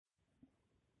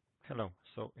Hello,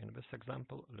 so in this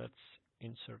example, let's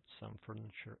insert some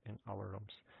furniture in our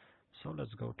rooms. So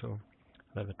let's go to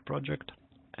Revit project,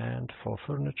 and for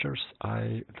furnitures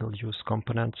I will use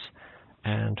components,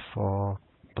 and for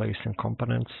placing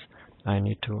components I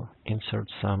need to insert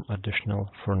some additional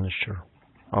furniture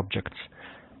objects.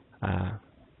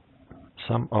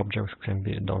 Some objects can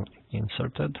be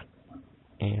inserted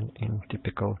in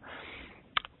typical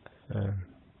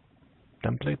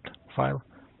template file,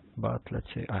 but let's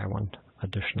say I want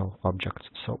additional objects,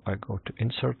 so I go to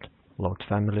Insert, Load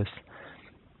Families,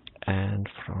 and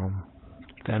from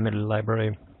Family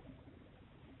Library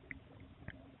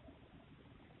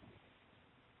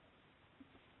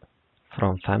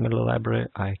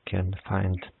I can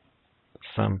find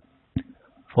some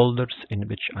folders in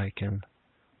which I can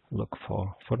look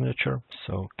for furniture.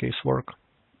 So casework,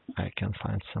 I can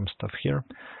find some stuff here.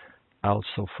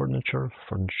 Also furniture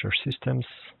systems,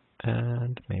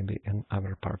 and maybe in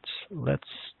other parts. Let's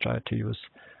try to use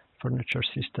furniture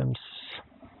systems.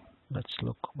 Let's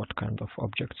look what kind of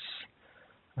objects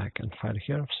I can find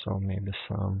here. So maybe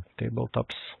some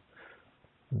tabletops.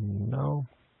 No.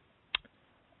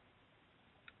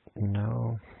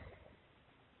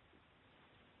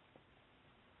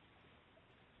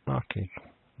 Okay,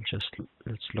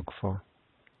 let's look for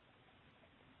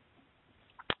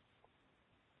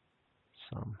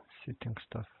some sitting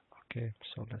stuff. Okay,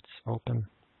 so let's open.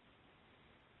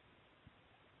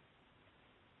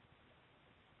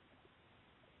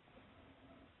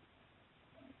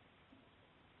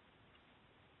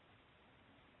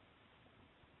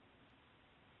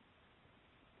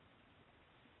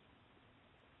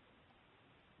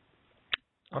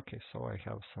 Okay, so I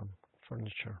have some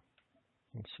furniture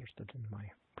inserted in my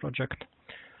project.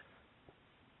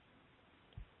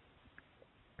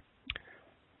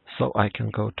 So I can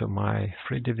go to my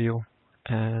 3D view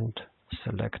and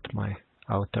select my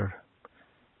outer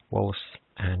walls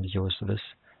and use this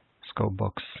scope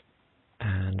box,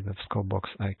 and with scope box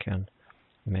I can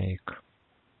make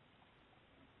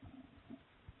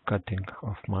cutting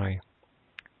of my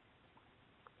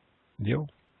view,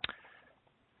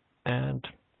 and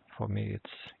for me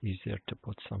it's easier to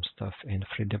put some stuff in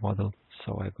 3D model,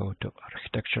 so I go to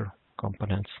Architecture,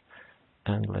 Components,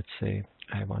 and let's say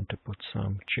I want to put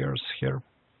some chairs here.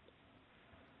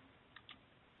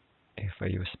 If I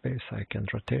use space I can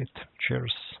rotate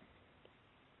chairs.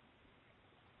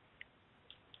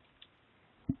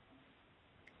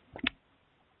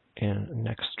 In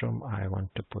next room I want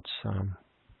to put some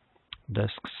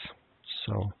desks,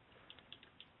 so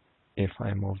if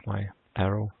I move my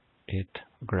arrow it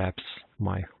grabs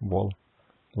my wall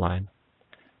line.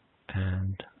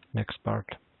 And next part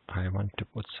I want to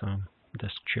put some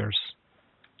desk chairs.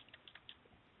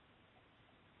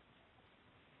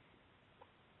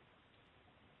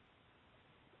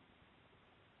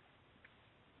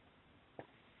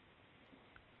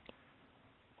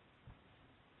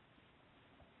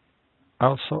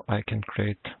 Also I can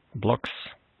create blocks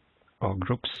or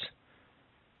groups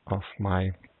of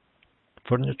my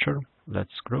furniture.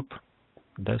 Let's group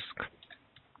desk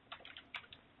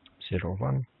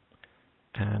 01,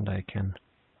 and I can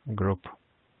group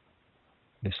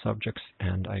these objects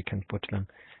and I can put them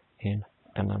in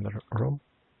another room.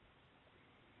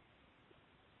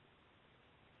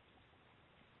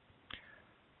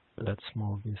 Let's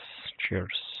move these chairs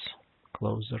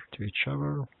closer to each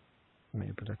other.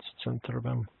 Maybe let's center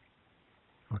them.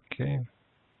 Okay.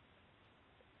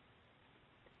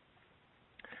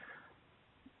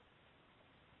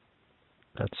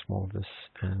 Let's move this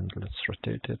and let's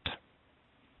rotate it.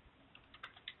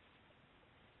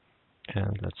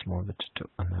 And let's move it to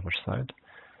another side.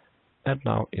 And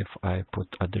now if I put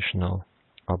additional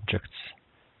objects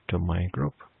to my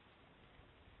group,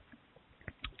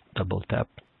 double tap,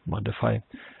 modify,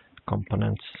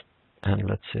 components, and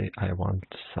let's say I want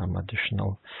some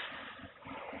additional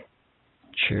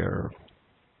chair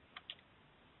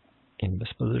in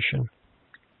this position.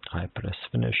 I press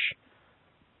finish,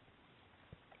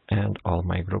 and all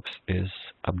my groups is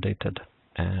updated,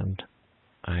 and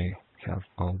I have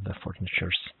all the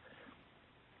furnitures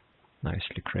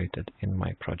nicely created in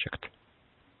my project.